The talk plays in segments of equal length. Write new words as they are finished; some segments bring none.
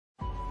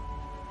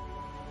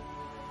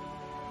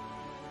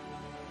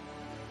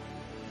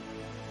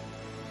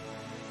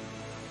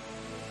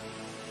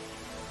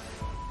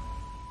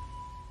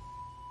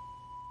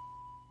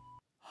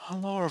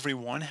Hello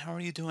everyone, how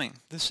are you doing?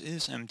 This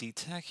is MD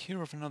Tech here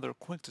with another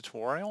quick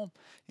tutorial.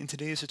 In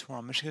today's tutorial,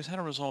 I'm going to show you how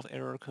to resolve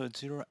error code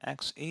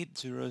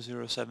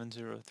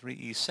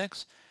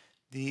 0x800703e6.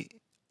 The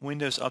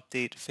Windows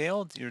update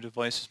failed. Your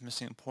device is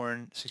missing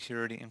important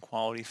security and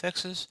quality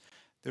fixes.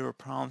 There were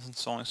problems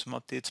installing some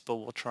updates, but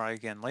we'll try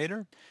again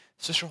later.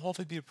 So this should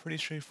hopefully be a pretty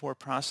straightforward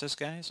process,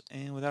 guys.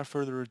 And without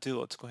further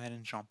ado, let's go ahead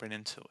and jump right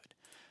into it.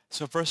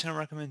 So first thing I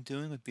recommend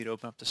doing would be to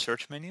open up the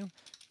search menu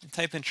and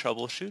type in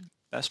troubleshoot.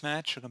 Best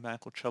match should come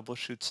back with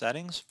troubleshoot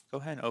settings. Go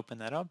ahead and open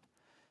that up.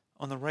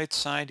 On the right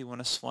side, you want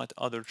to select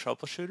other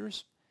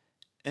troubleshooters.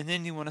 And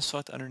then you want to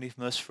select underneath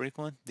most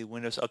frequent, the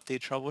Windows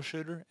Update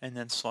troubleshooter, and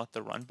then select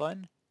the run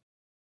button.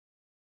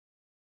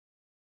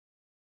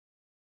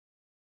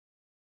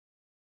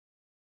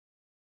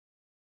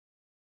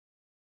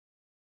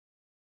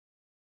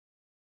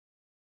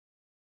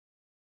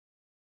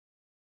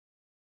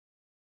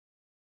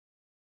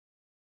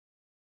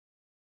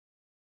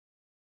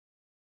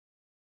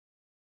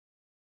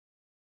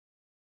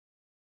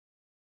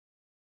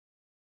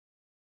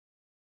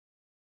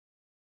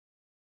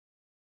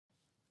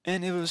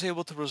 And it was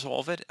able to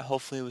resolve it.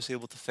 Hopefully it was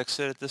able to fix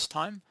it at this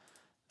time.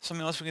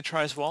 Something else we can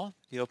try as well.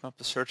 You open up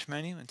the search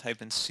menu and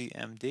type in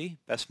CMD.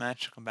 Best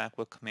match should come back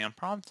with command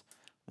prompt.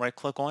 Right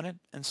click on it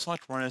and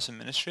select run as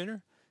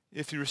administrator.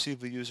 If you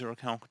receive a user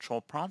account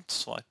control prompt,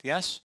 select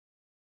yes.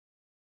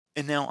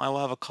 And now I will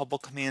have a couple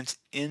commands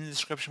in the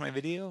description of my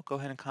video. Go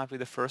ahead and copy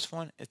the first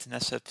one. It's an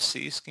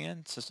SFC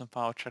scan, System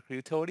File Checker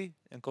Utility.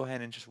 And go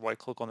ahead and just right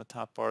click on the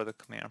top bar of the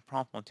command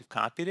prompt once you've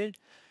copied it.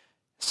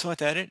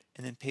 Select edit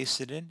and then paste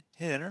it in,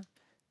 hit enter.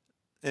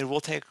 It will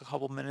take a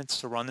couple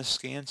minutes to run the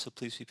scan, so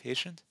please be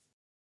patient.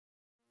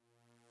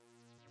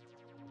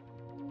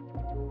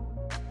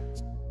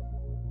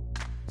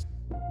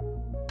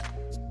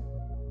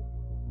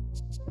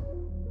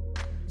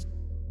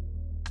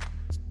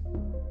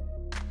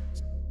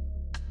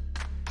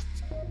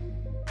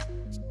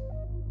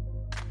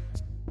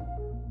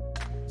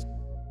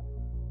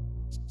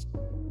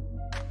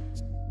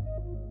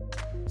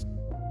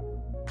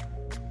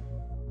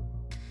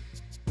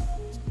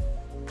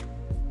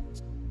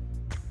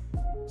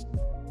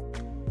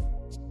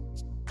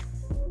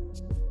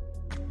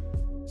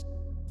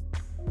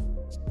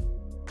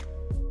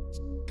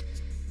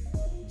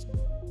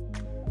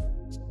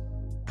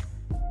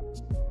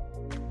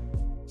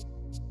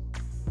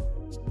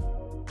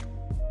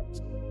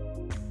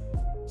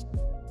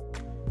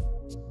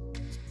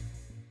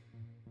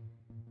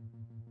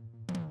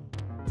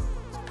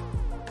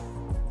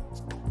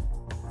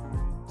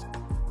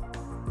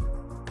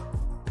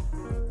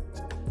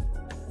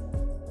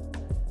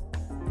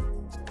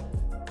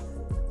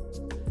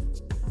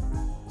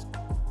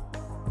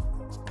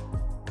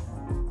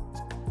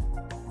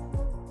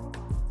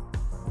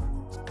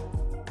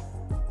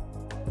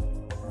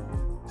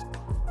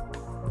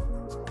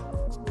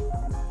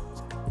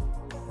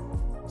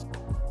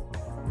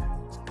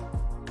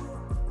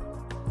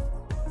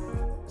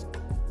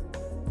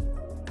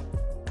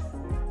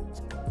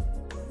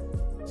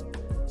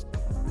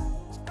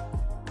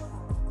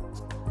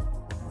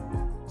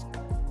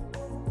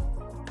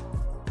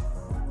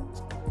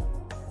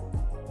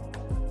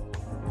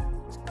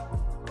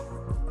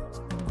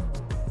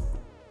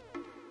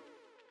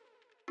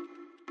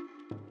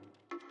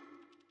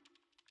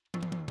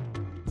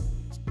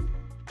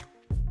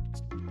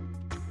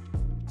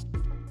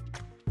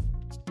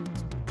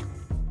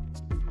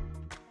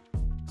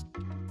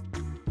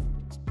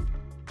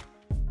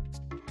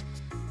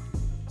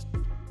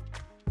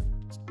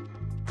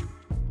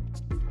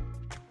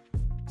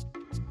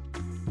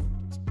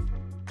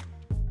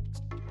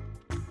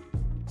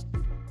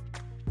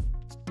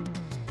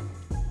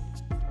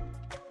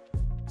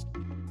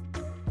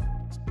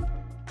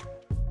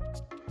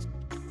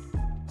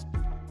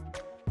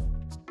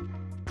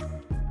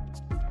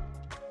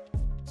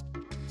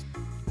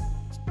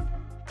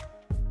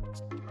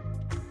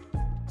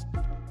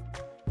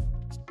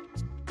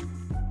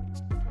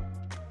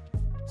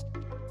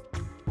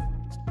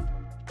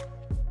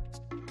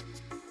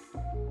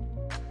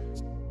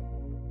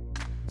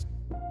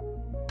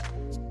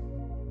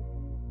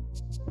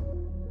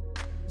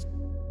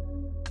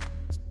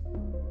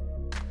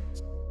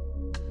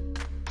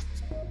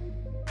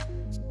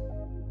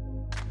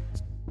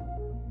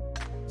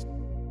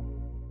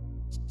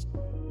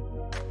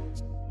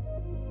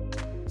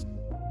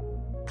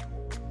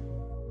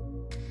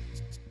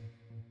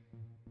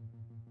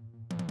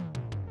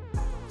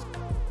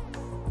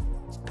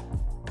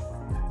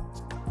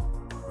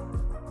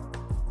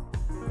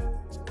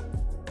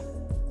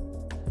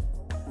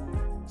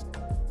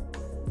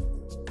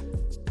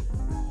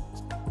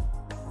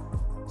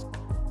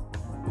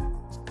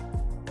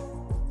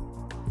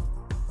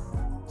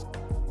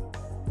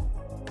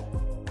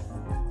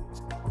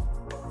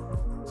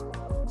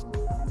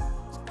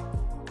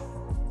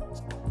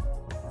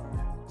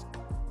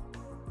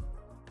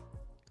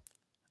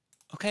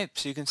 Okay,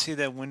 so you can see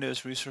that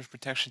Windows Resource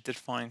Protection did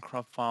find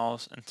corrupt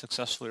files and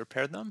successfully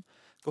repaired them.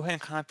 Go ahead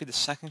and copy the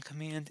second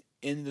command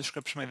in the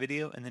description of my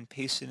video and then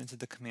paste it into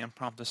the command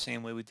prompt the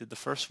same way we did the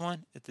first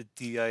one, at the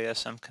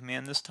DISM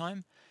command this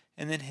time,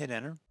 and then hit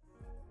enter.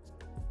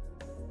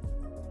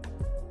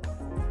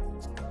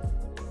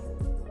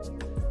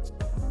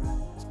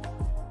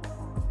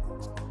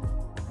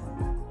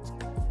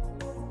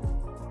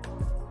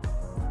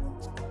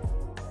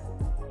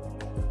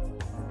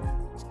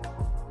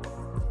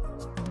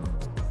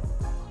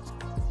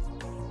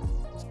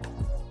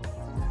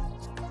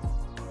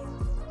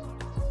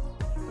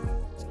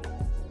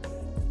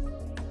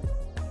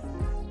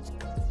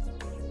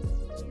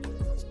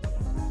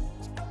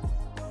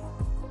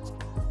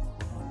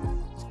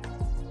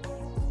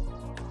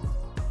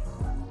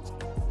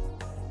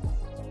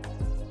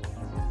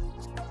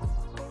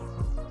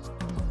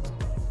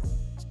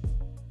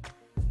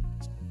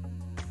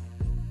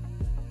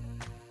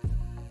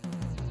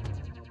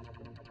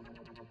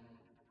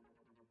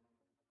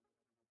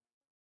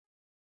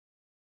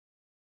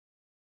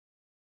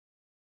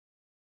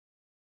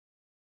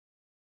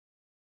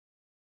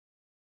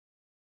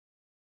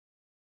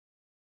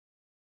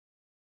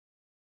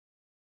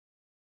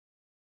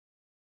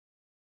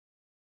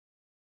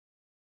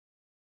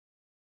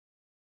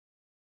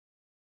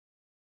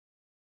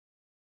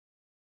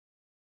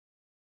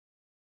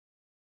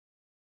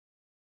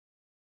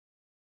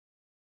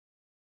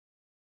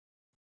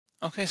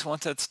 Okay, so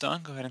once that's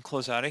done, go ahead and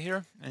close out of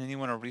here, and then you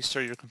want to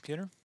restart your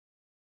computer.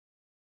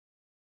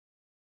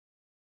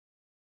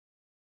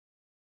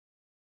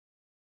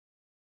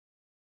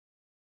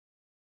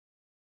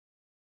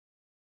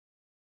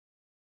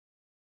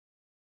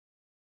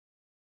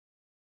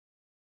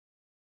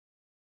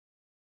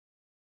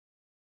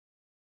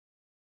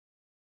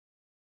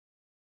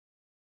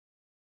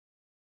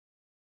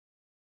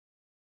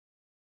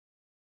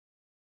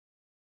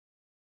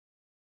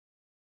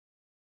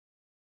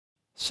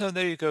 So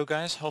there you go,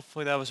 guys.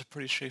 Hopefully that was a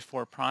pretty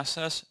straightforward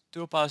process. Do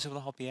hope I was able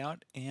to help you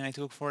out, and I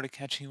do look forward to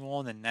catching you all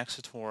in the next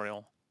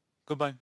tutorial. Goodbye.